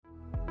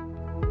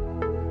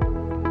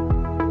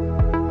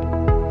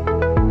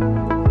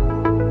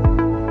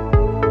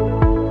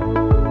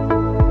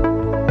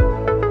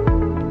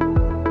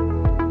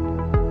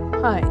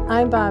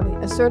Bobby,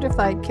 a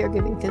certified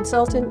caregiving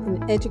consultant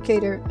and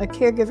educator, a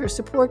caregiver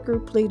support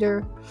group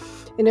leader,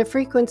 and a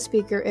frequent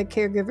speaker at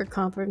caregiver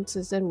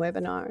conferences and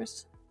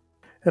webinars.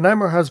 And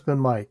I'm her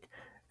husband, Mike,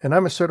 and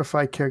I'm a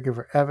certified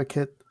caregiver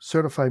advocate,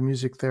 certified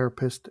music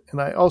therapist,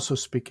 and I also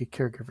speak at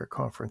caregiver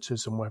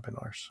conferences and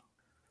webinars.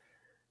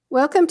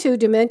 Welcome to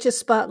Dementia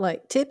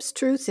Spotlight, tips,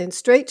 truths, and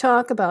straight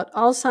talk about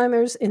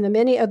Alzheimer's and the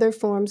many other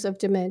forms of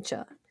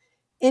dementia.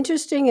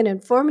 Interesting and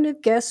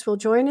informative guests will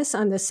join us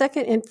on the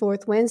second and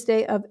fourth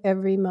Wednesday of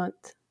every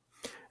month.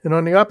 And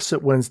on the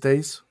opposite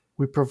Wednesdays,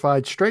 we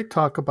provide straight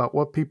talk about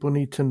what people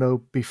need to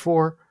know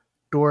before,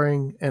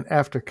 during, and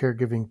after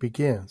caregiving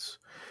begins,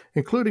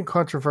 including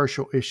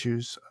controversial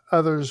issues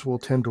others will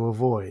tend to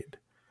avoid.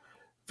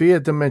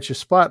 Via Dementia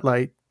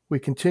Spotlight, we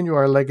continue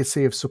our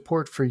legacy of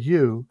support for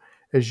you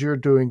as you're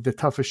doing the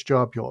toughest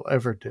job you'll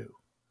ever do.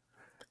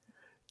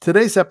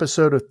 Today's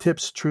episode of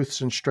Tips, Truths,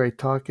 and Straight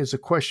Talk is a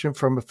question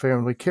from a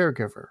family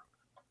caregiver.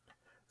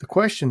 The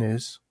question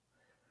is,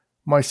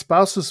 my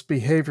spouse's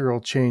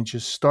behavioral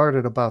changes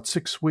started about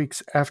 6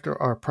 weeks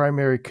after our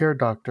primary care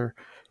doctor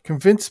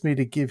convinced me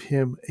to give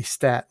him a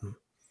statin.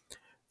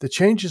 The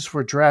changes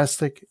were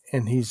drastic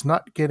and he's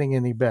not getting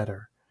any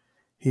better.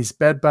 He's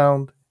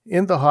bedbound,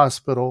 in the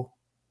hospital,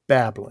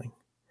 babbling.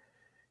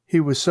 He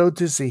was so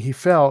dizzy he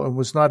fell and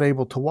was not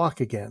able to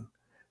walk again.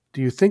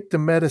 Do you think the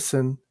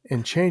medicine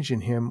and change in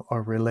him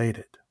are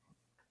related?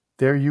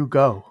 There you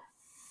go.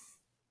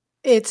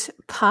 It's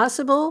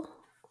possible,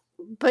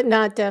 but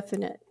not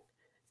definite.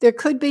 There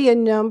could be a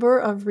number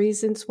of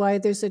reasons why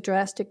there's a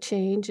drastic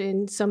change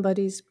in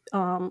somebody's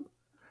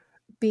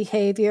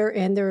behavior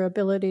and their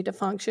ability to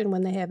function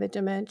when they have a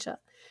dementia.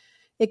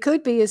 It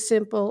could be as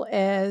simple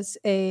as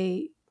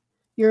a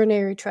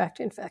urinary tract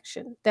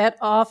infection. That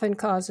often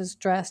causes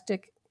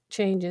drastic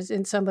changes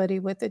in somebody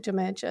with a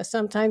dementia.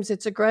 Sometimes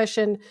it's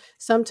aggression,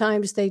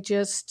 sometimes they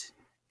just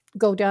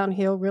go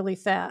downhill really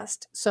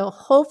fast. So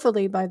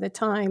hopefully by the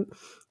time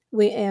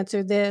we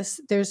answer this,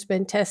 there's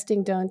been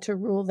testing done to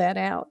rule that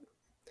out.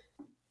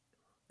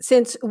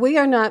 Since we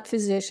are not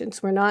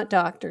physicians, we're not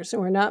doctors,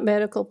 and we're not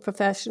medical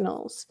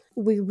professionals,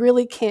 we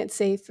really can't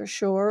say for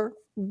sure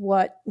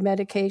what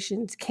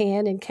medications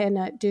can and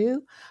cannot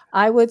do.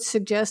 I would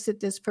suggest that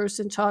this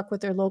person talk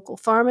with their local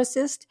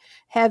pharmacist,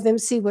 have them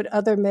see what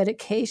other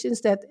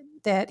medications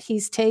that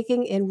he's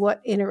taking and what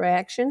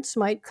interactions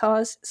might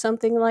cause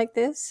something like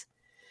this.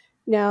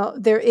 Now,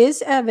 there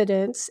is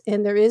evidence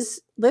and there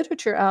is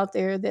literature out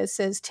there that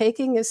says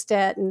taking a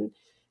statin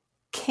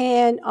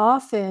can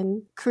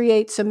often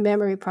create some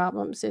memory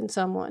problems in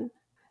someone.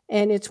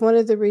 And it's one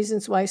of the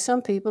reasons why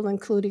some people,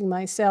 including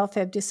myself,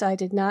 have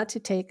decided not to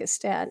take a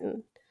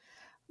statin.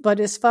 But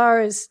as far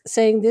as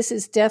saying this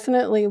is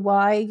definitely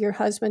why your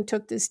husband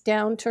took this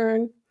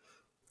downturn,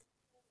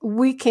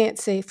 we can't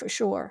say for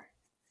sure.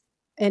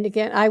 And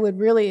again, I would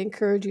really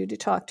encourage you to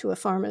talk to a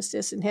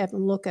pharmacist and have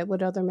them look at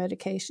what other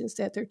medications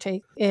that they're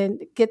taking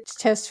and get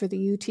tests for the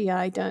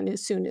UTI done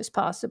as soon as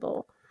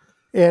possible.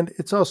 And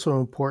it's also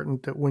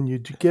important that when you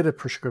get a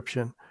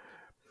prescription,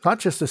 not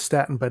just a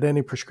statin, but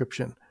any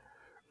prescription,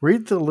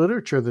 read the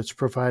literature that's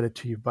provided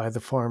to you by the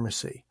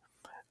pharmacy.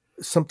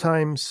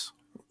 Sometimes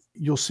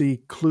you'll see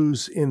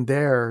clues in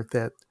there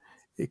that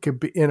it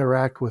could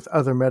interact with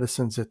other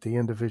medicines that the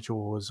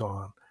individual is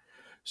on.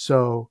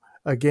 So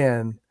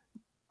again,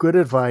 good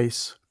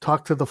advice,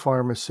 talk to the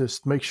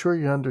pharmacist, make sure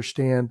you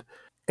understand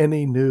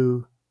any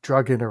new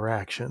drug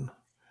interaction,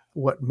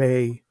 what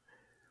may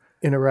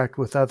interact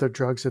with other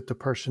drugs that the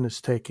person is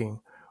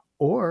taking,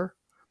 or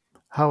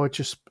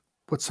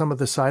what some of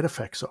the side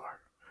effects are.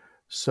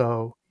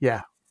 So,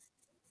 yeah.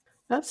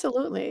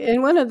 Absolutely.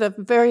 And one of the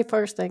very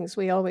first things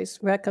we always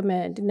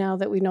recommend, now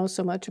that we know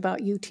so much about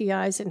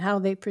UTIs and how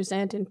they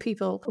present in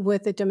people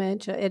with a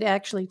dementia, it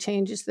actually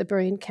changes the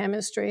brain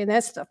chemistry. And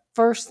that's the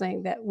first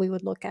thing that we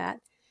would look at.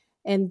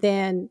 And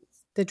then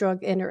the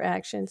drug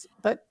interactions.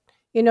 But,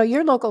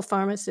 your local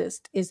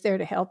pharmacist is there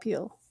to help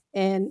you,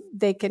 and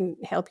they can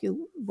help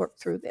you work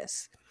through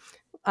this.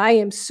 I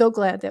am so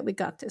glad that we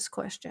got this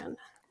question.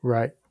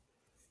 Right.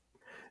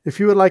 If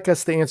you would like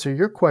us to answer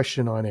your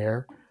question on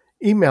air,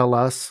 email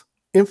us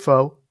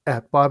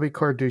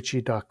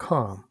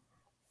info@bobbycarducci.com.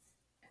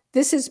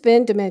 This has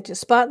been Dementia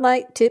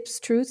Spotlight, tips,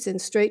 truths, and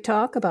straight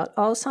talk about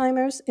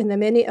Alzheimer's and the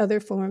many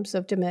other forms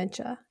of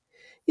dementia.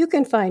 You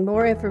can find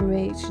more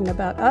information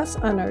about us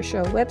on our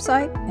show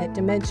website at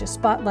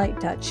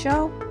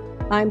dementiaspotlight.show.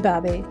 I'm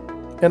Bobby.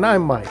 And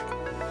I'm Mike.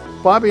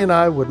 Bobby and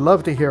I would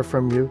love to hear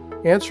from you,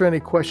 answer any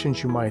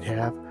questions you might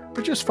have,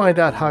 or just find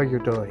out how you're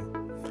doing.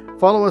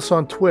 Follow us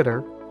on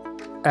Twitter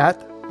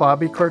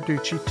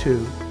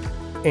 @BobbyCarducci2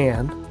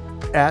 and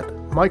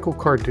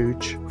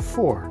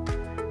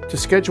 @MichaelCarducci4. To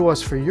schedule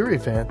us for your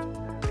event,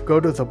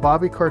 go to the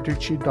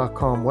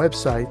BobbyCarducci.com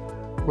website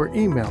or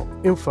email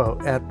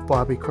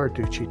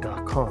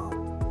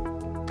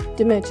info@BobbyCarducci.com.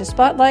 Dementia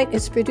Spotlight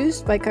is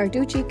produced by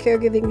Carducci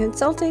Caregiving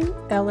Consulting,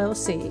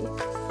 LLC.